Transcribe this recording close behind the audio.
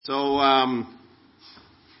So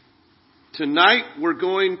tonight we're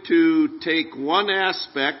going to take one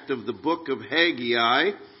aspect of the book of Haggai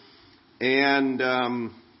and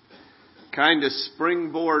kind of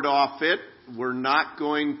springboard off it. We're not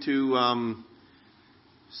going to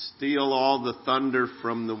steal all the thunder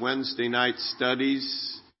from the Wednesday night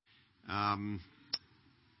studies.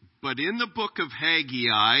 But in the book of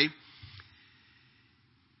Haggai,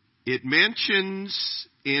 it mentions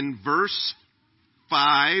in verse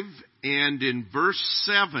 5 and in verse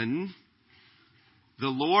 7, the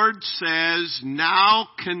Lord says, "Now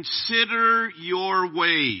consider your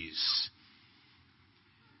ways."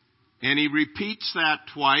 And he repeats that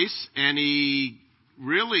twice, and he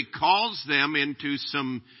really calls them into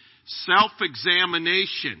some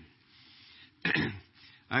self-examination.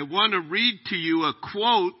 I want to read to you a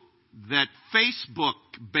quote that Facebook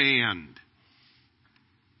banned.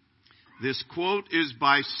 This quote is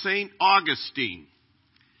by St. Augustine.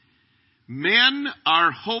 "Men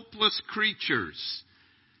are hopeless creatures.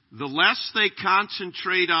 The less they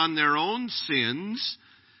concentrate on their own sins,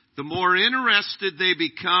 the more interested they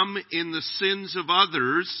become in the sins of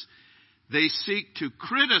others. They seek to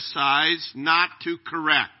criticize, not to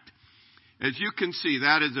correct." As you can see,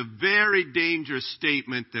 that is a very dangerous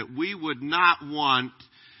statement that we would not want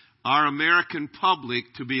our American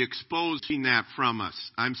public to be exposing that from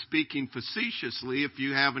us. I'm speaking facetiously if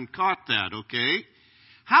you haven't caught that, okay?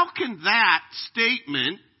 How can that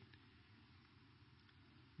statement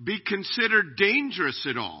be considered dangerous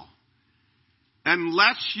at all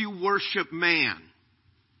unless you worship man?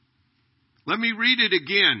 Let me read it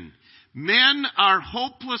again. Men are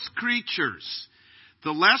hopeless creatures.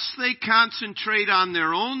 The less they concentrate on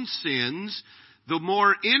their own sins, the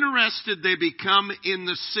more interested they become in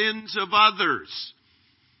the sins of others.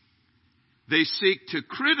 They seek to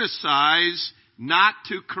criticize, not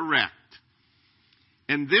to correct.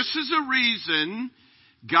 And this is a reason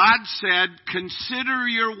God said, consider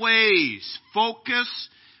your ways. Focus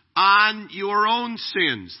on your own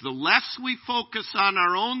sins. The less we focus on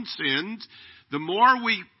our own sins, the more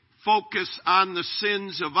we focus on the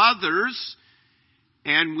sins of others,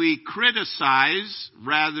 and we criticize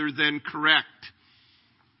rather than correct.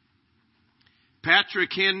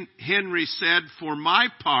 Patrick Henry said, "For my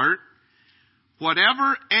part,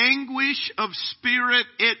 whatever anguish of spirit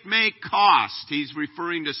it may cost," he's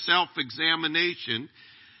referring to self-examination,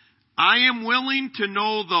 "I am willing to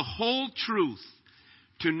know the whole truth,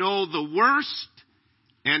 to know the worst,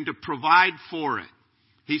 and to provide for it."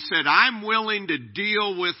 He said, I'm willing to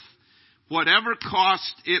deal with whatever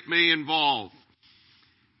cost it may involve.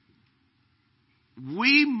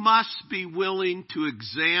 We must be willing to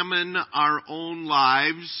examine our own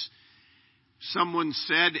lives. Someone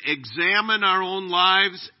said, examine our own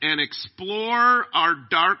lives and explore our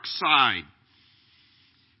dark side.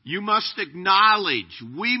 We must acknowledge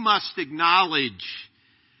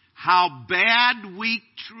how bad we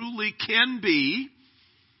truly can be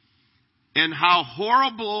and how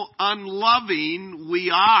horrible, unloving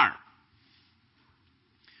we are.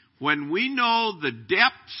 When we know the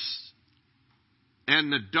depths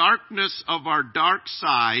and the darkness of our dark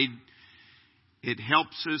side, it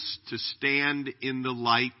helps us to stand in the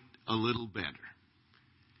light a little better.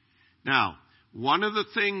 Now, one of the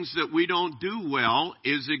things that we don't do well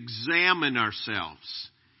is examine ourselves.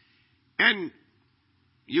 And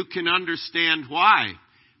you can understand why.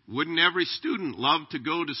 Wouldn't every student love to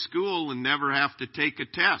go to school and never have to take a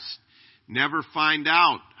test? Never find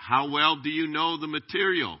out how well do you know the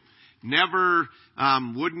material?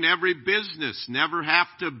 Wouldn't every business never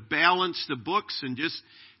have to balance the books and just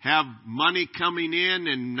have money coming in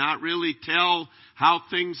and not really tell how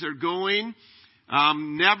things are going?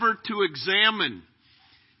 Never to examine.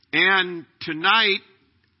 And tonight,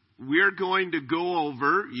 we're going to go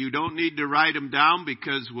over, you don't need to write them down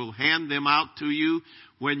because we'll hand them out to you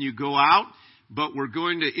when you go out, but we're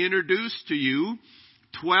going to introduce to you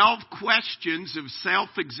 12 questions of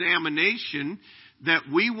self-examination that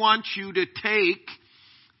we want you to take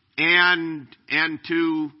and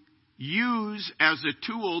to use as a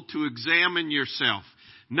tool to examine yourself.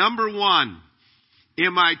 Number 1,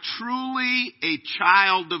 am I truly a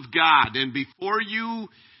child of God? And before you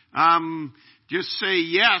just say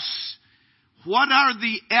yes, what are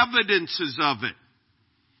the evidences of it?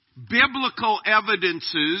 Biblical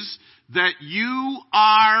evidences that you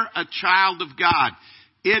are a child of God.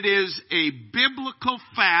 It is a biblical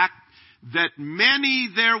fact that many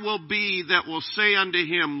there will be that will say unto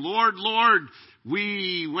him, Lord, Lord,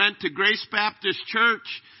 we went to Grace Baptist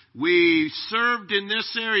Church. We served in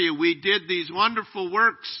this area. We did these wonderful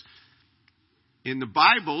works. In the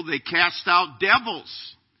Bible, they cast out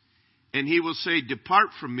devils. and He will say, "Depart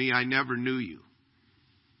from me, I never knew you."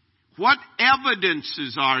 What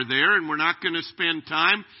evidences are there? And we're not going to spend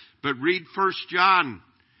time, but read 1 John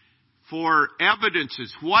for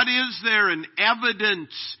evidences. What is there in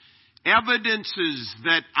evidences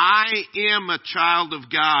that I am a child of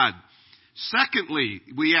God? Secondly,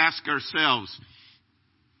 we ask ourselves,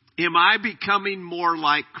 am I becoming more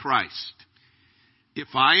like Christ?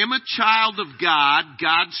 If I am a child of God,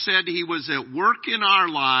 God said He was at work in our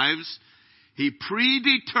lives. He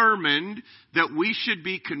predetermined that we should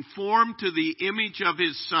be conformed to the image of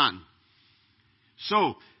His Son.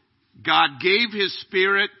 So, God gave His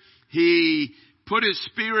Spirit. He put His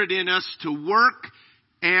Spirit in us to work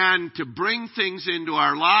and to bring things into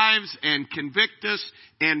our lives and convict us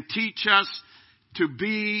and teach us to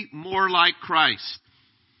be more like Christ.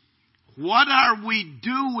 What are we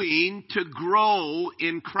doing to grow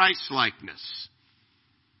in Christ-likeness?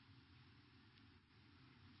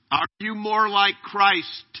 Are you more like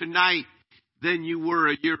Christ tonight than you were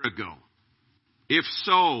a year ago? If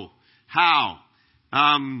so, how?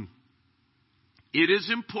 It is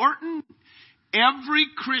important. Every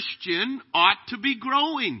Christian ought to be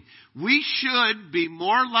growing. We should be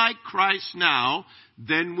more like Christ now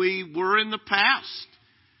than we were in the past.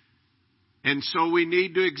 And so we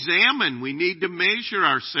need to examine. We need to measure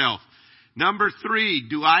ourselves. Number 3,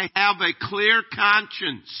 do I have a clear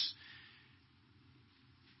conscience?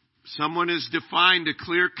 Someone has defined a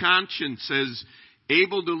clear conscience as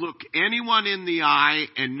able to look anyone in the eye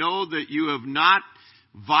and know that you have not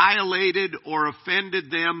violated or offended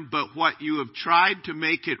them, but what you have tried to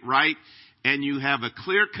make it right, and you have a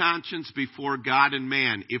clear conscience before God and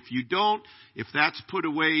man. If you don't, if that's put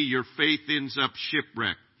away, your faith ends up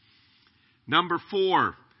shipwrecked. Number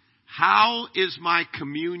 4, how is my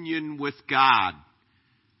communion with God?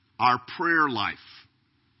 Our prayer life.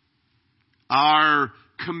 Our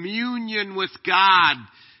communion with God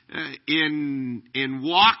in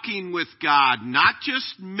walking with God, not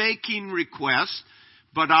just making requests,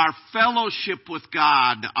 but our fellowship with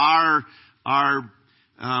God, our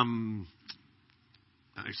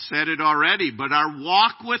I said it already, but our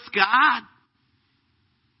walk with God.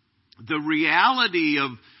 The reality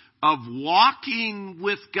of walking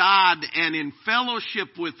with God and in fellowship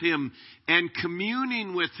with Him and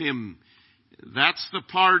communing with Him. That's the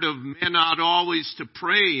part of men ought always to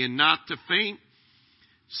pray and not to faint.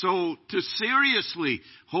 So to seriously,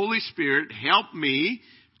 Holy Spirit, help me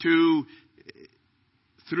to,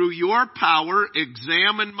 through your power,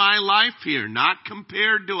 examine my life here, not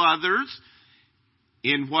compared to others,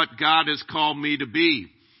 in what God has called me to be.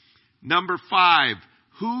 Number 5,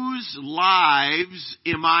 whose lives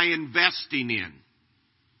am I investing in?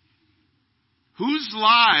 Whose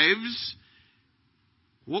lives,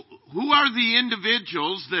 who are the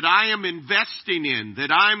individuals that I am investing in,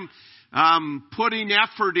 that I'm putting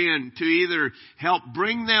effort in to either help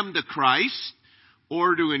bring them to Christ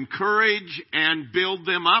or to encourage and build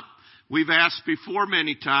them up? We've asked before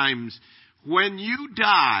many times, when you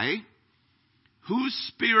die, whose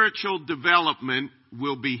spiritual development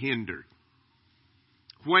will be hindered?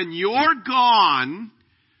 When you're gone,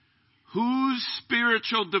 whose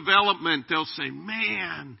spiritual development, they'll say,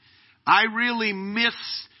 man, I really miss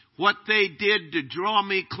what they did to draw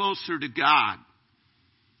me closer to God.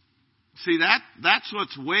 See, that's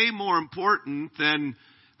what's way more important than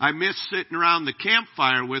I miss sitting around the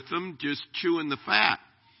campfire with them just chewing the fat.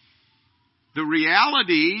 The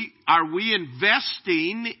reality, are we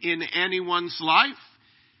investing in anyone's life?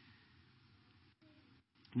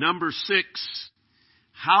 Number 6,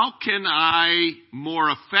 how can I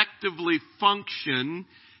more effectively function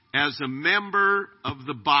as a member of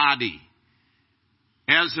the body?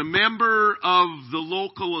 As a member of the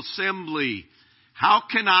local assembly, how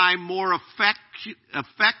can I more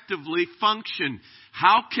effectively function?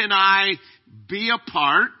 How can I be a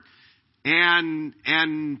part and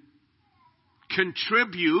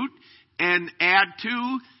contribute and add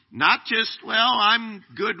to, not just, well, I'm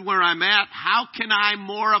good where I'm at. How can I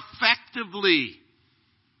more effectively?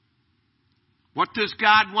 What does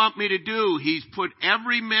God want me to do? He's put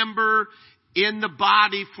every member in the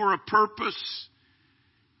body for a purpose.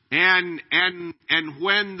 And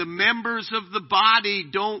when the members of the body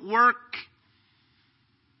don't work,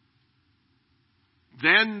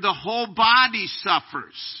 then the whole body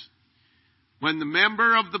suffers. When the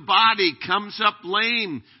member of the body comes up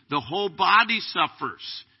lame, the whole body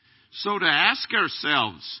suffers. So to ask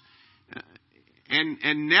ourselves,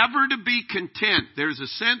 and never to be content. There's a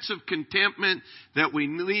sense of contentment that we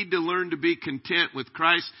need to learn to be content with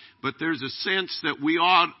Christ, but there's a sense that we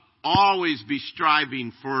ought always be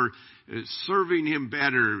striving for serving Him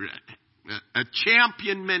better, a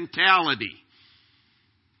champion mentality.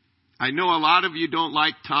 I know a lot of you don't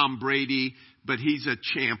like Tom Brady, but he's a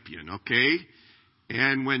champion, okay?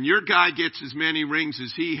 And when your guy gets as many rings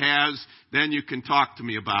as he has, then you can talk to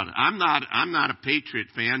me about it. I'm not a Patriot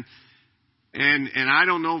fan, and I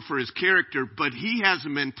don't know for his character, but he has a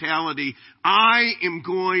mentality, I am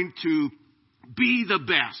going to be the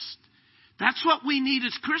best. That's what we need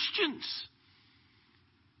as Christians.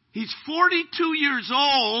 He's 42 years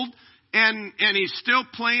old, and he's still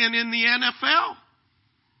playing in the NFL.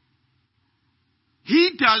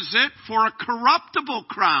 He does it for a corruptible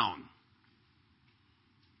crown.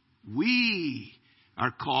 We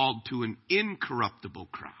are called to an incorruptible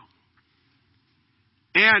crown.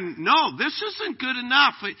 And no, this isn't good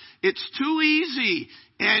enough. It's too easy.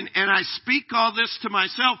 And I speak all this to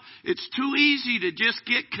myself. It's too easy to just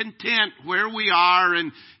get content where we are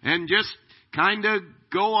and just kind of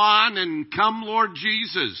go on and come Lord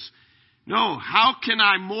Jesus. No, how can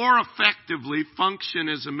I more effectively function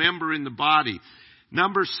as a member in the body?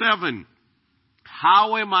 Number 7,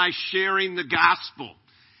 how am I sharing the gospel?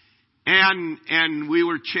 And we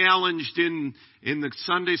were challenged in the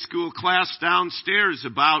Sunday school class downstairs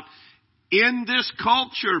about, in this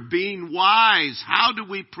culture, being wise. How do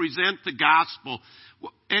we present the gospel?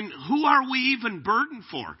 And who are we even burdened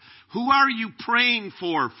for? Who are you praying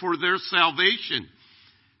for their salvation?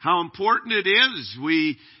 How important it is.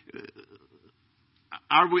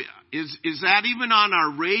 Is that even on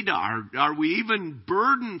our radar? Are we even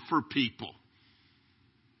burdened for people?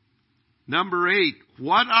 Number 8,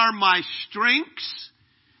 what are my strengths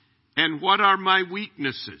and what are my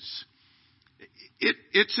weaknesses?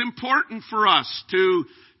 It's important for us to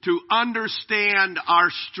understand our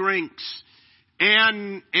strengths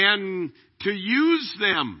and to use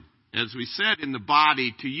them, as we said, in the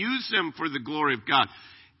body, to use them for the glory of God.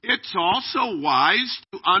 It's also wise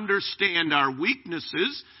to understand our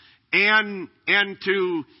weaknesses and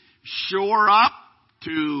to shore up,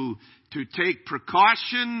 to take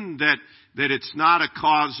precaution that it's not a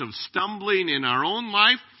cause of stumbling in our own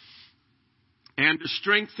life, and to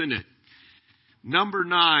strengthen it. Number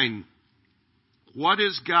 9, what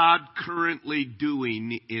is God currently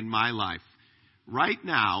doing in my life? Right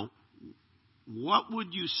now, what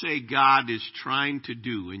would you say God is trying to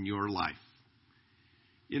do in your life?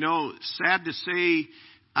 You know, sad to say,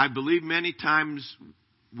 I believe many times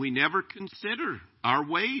we never consider our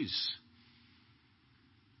ways.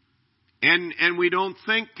 And we don't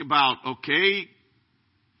think about, okay,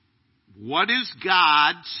 what is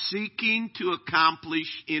God seeking to accomplish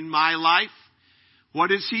in my life?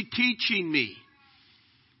 What is He teaching me?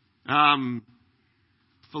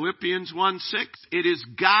 Philippians 1:6, it is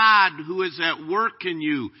God who is at work in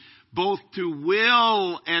you, both to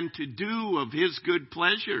will and to do of His good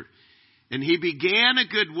pleasure. And He began a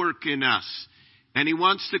good work in us, and He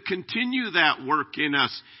wants to continue that work in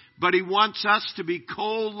us. But He wants us to be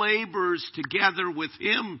co-laborers together with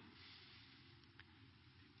Him.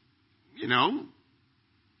 You know,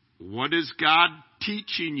 what is God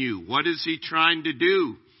teaching you? What is He trying to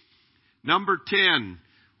do? Number 10,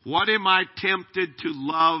 what am I tempted to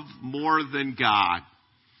love more than God?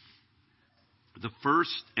 The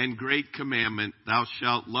first and great commandment, thou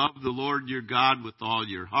shalt love the Lord your God with all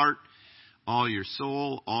your heart, all your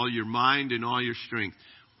soul, all your mind, and all your strength.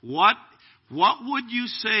 What would you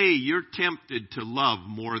say you're tempted to love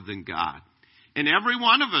more than God? And every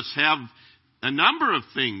one of us have a number of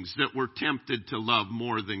things that we're tempted to love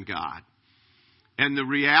more than God. And the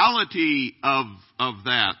reality of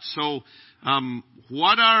that. So,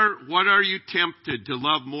 what are you tempted to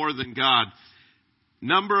love more than God?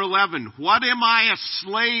 Number 11, what am I a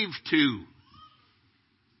slave to?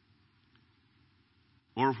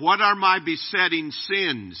 Or what are my besetting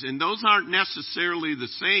sins? And those aren't necessarily the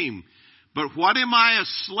same. But what am I a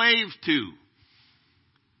slave to?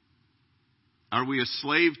 Are we a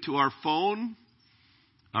slave to our phone?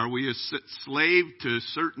 Are we a slave to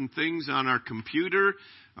certain things on our computer?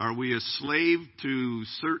 Are we a slave to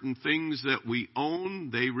certain things that we own?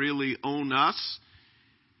 They really own us.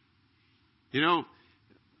 You know,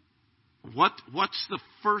 what's the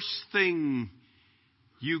first thing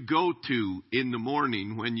you go to in the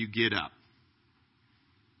morning when you get up?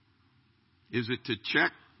 Is it to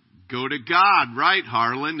check? Go to God, right,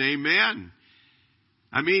 Harlan? Amen.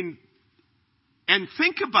 I mean, and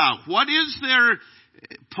think about, what is there?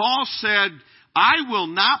 Paul said, I will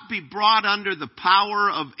not be brought under the power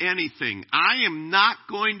of anything. I am not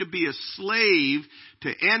going to be a slave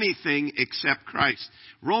to anything except Christ.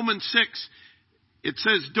 Romans 6, it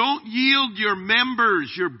says, don't yield your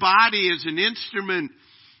members, your body as an instrument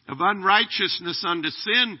of unrighteousness unto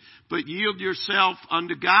sin, but yield yourself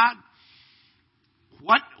unto God.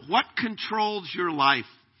 What controls your life?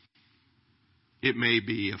 It may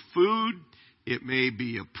be a food. It may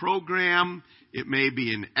be a program. It may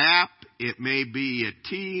be an app. It may be a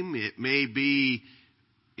team.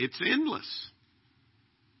 It's endless.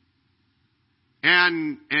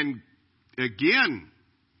 And again,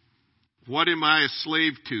 what am I a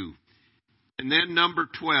slave to? And then number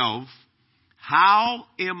 12, how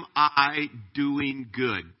am I doing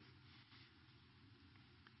good?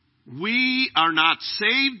 We are not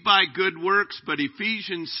saved by good works, but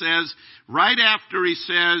Ephesians says, right after he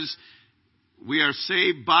says, we are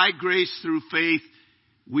saved by grace through faith,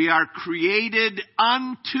 we are created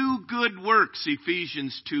unto good works,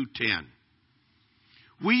 Ephesians 2:10.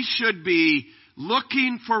 We should be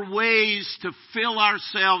looking for ways to fill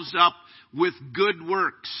ourselves up with good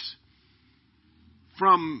works.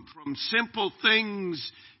 From simple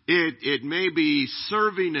things, it may be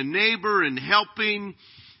serving a neighbor and helping,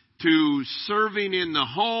 to serving in the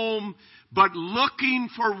home, but looking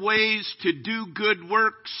for ways to do good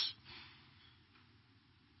works.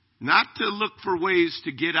 Not to look for ways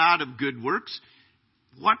to get out of good works.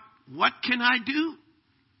 What can I do?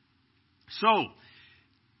 So,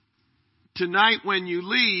 tonight when you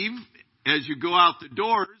leave, as you go out the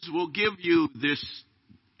doors, we'll give you this,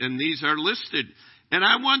 and these are listed. And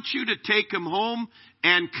I want you to take them home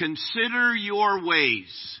and consider your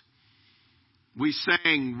ways. We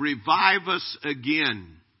sang, revive us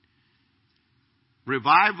again.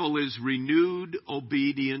 Revival is renewed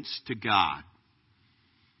obedience to God.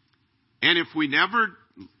 And if we never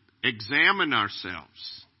examine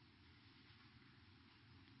ourselves,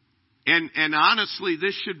 and honestly,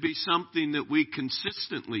 this should be something that we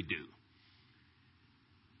consistently do.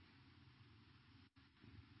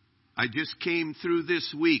 I just came through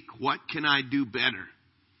this week. What can I do better?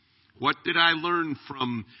 What did I learn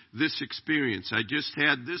from this experience? I just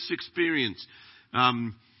had this experience.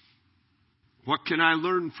 What can I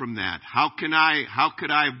learn from that? How could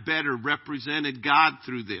I have better represented God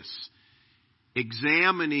through this?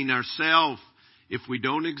 Examining ourselves. If we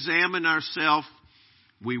don't examine ourselves,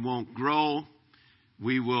 we won't grow.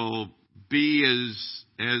 We will be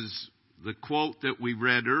as the quote that we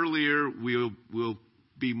read earlier, we'll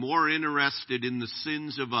be more interested in the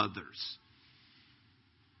sins of others.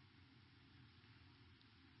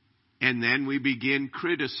 And then we begin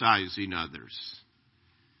criticizing others.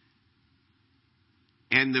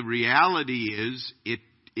 And the reality is,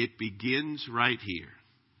 it begins right here.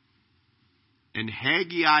 And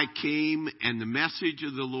Haggai came, and the message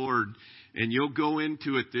of the Lord, and you'll go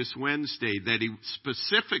into it this Wednesday, that he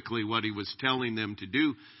specifically what he was telling them to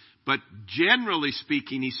do. But generally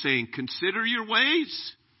speaking, he's saying, consider your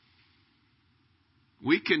ways.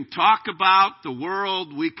 We can talk about the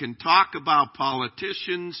world, we can talk about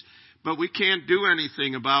politicians, but we can't do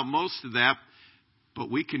anything about most of that. But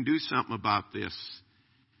we can do something about this.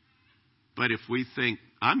 But if we think,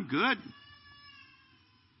 I'm good,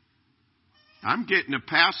 I'm getting a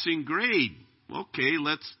passing grade, okay,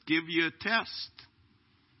 let's give you a test.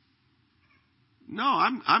 No,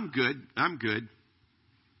 I'm good.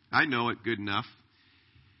 I know it good enough.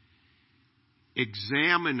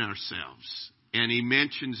 Examine ourselves. And he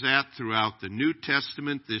mentions that throughout the New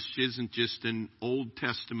Testament. This isn't just an Old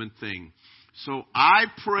Testament thing. So I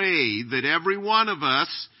pray that every one of us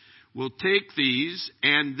will take these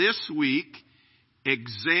and this week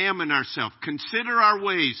examine ourselves. Consider our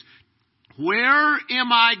ways. Where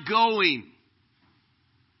am I going?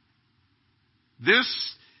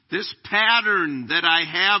 This pattern that I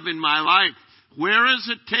have in my life, where is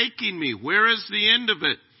it taking me? Where is the end of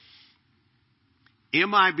it?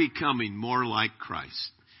 Am I becoming more like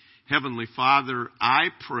Christ? Heavenly Father, I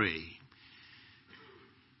pray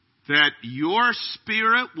that your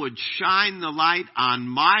Spirit would shine the light on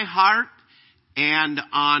my heart and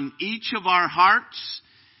on each of our hearts.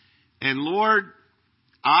 And Lord,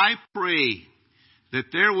 I pray that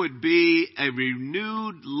there would be a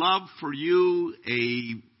renewed love for you,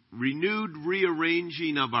 a renewed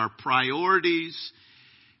rearranging of our priorities.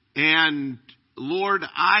 And Lord,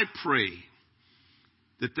 I pray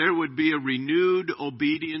that there would be a renewed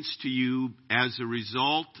obedience to you as a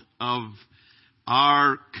result of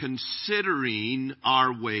our considering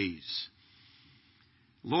our ways.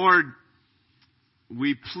 Lord,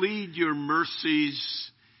 we plead your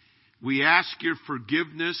mercies. We ask your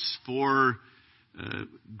forgiveness for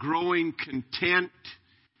growing content,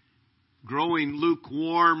 growing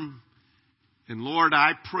lukewarm. And Lord,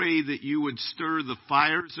 I pray that you would stir the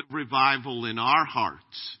fires of revival in our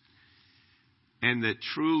hearts, and that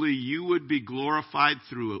truly you would be glorified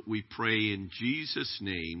through it, we pray in Jesus'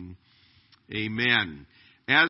 name. Amen.